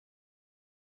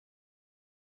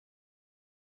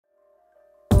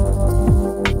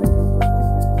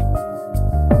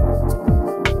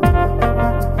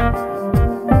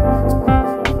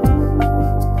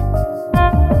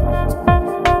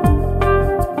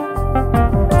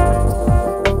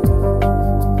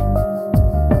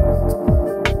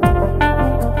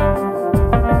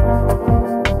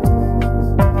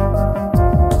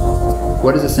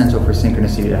essential for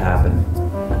synchronicity to happen?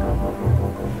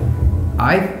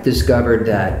 I've discovered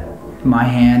that my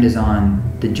hand is on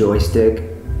the joystick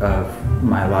of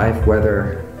my life,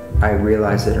 whether I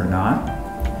realize it or not.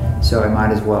 So I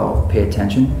might as well pay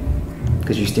attention,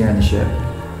 because you're steering the ship.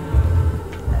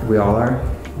 We all are.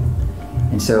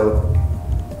 And so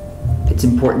it's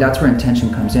important, that's where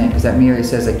intention comes in, because that merely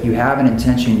says, like, you have an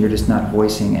intention, you're just not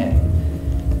voicing it.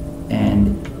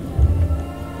 And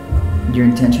your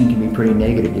intention can be pretty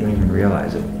negative, you don't even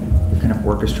realize it. You're kind of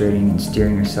orchestrating and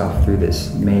steering yourself through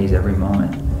this maze every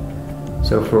moment.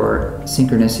 So for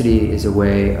synchronicity is a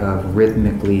way of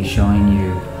rhythmically showing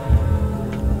you,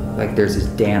 like, there's this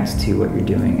dance to what you're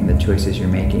doing and the choices you're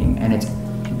making. And it's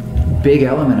a big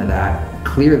element of that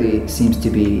clearly seems to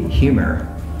be humor.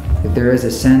 If there is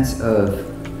a sense of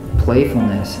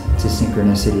playfulness to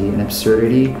synchronicity and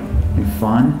absurdity and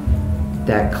fun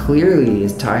that clearly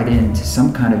is tied into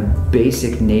some kind of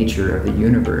basic nature of the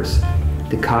universe,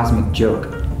 the cosmic joke.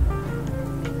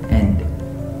 And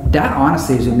that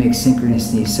honestly is what makes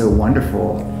synchronicity so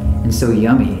wonderful and so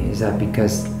yummy, is that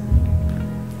because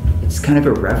it's kind of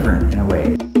irreverent in a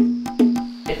way.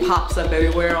 It pops up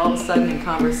everywhere all of a sudden in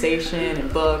conversation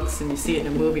and books, and you see it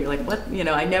in a movie, you're like, what? You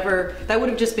know, that would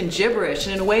have just been gibberish.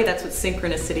 And in a way, that's what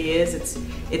synchronicity is.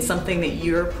 It's something that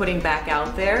you're putting back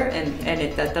out there, and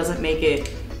that doesn't make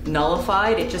it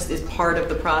nullified. It just is part of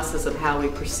the process of how we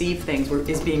perceive things,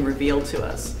 is being revealed to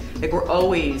us. Like, we're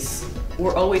always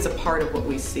a part of what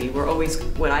we see. We're always,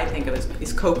 what I think of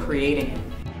is co-creating it.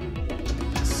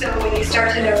 So when you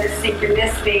start to notice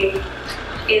synchronicity,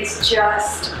 it's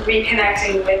just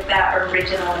reconnecting with that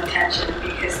original intention,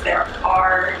 because there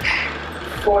are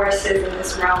forces in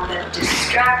this realm that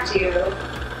distract you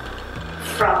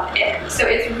from it. So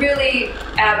it's really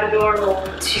abnormal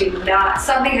to not,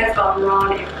 something has gone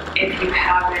wrong if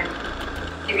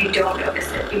you don't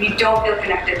notice it. If you don't feel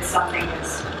connected, something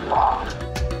is wrong.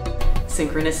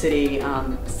 Synchronicity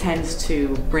tends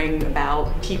to bring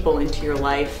about people into your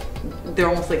life. They're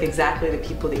almost like exactly the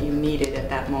people that you needed at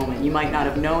that moment. You might not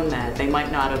have known that. You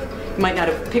might not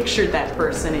have pictured that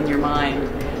person in your mind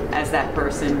as that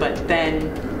person, but then,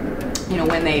 you know,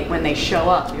 when they show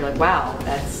up, you're like, wow,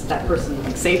 that person,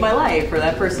 like, saved my life, or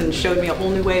that person showed me a whole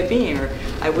new way of being, or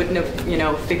I wouldn't have, you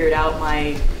know, figured out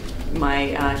my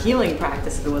healing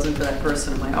practice if it wasn't for that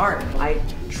person or my art. I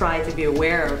try to be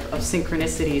aware of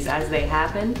synchronicities as they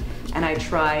happen, and I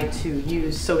try to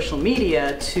use social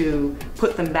media to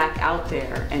put them back out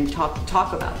there and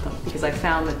talk about them, because I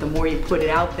found that the more you put it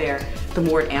out there, the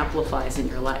more it amplifies in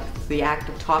your life. The act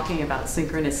of talking about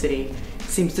synchronicity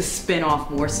seems to spin off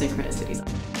more synchronicities.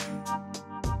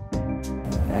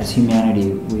 As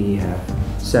humanity, we have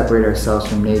separated ourselves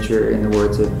from nature. In the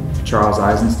words of Charles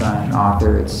Eisenstein, an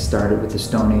author, it started with the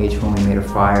Stone Age when we made a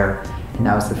fire, and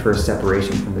that was the first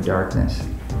separation from the darkness.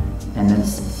 And then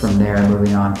from there,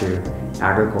 moving on through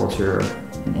agriculture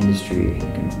and industry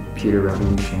and computer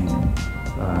revolution.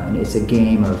 And it's a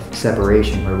game of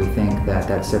separation where we think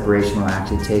that separation will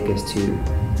actually take us to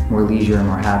more leisure and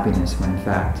more happiness, when in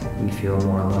fact we feel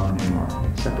more alone and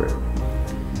more separate.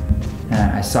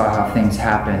 And I saw how things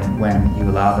happen when you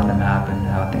allow them to happen,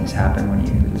 how things happen when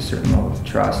you lose a certain level of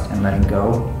trust and letting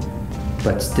go,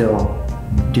 but still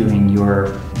doing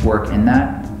your work in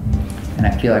that. And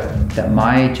I feel like that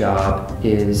my job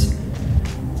is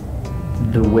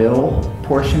the will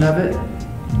portion of it.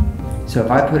 So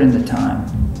if I put in the time,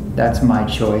 that's my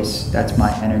choice, that's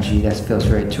my energy, that feels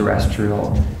very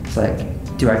terrestrial. It's like,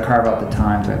 do I carve out the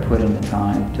time? Do I put in the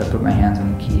time? Do I put my hands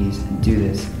on the keys and do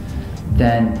this?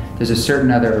 Then there's a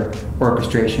certain other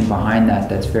orchestration behind that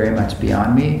that's very much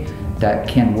beyond me, that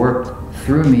can work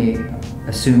through me,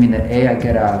 assuming that A, I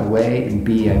get out of the way, and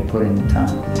B, I put in the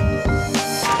time.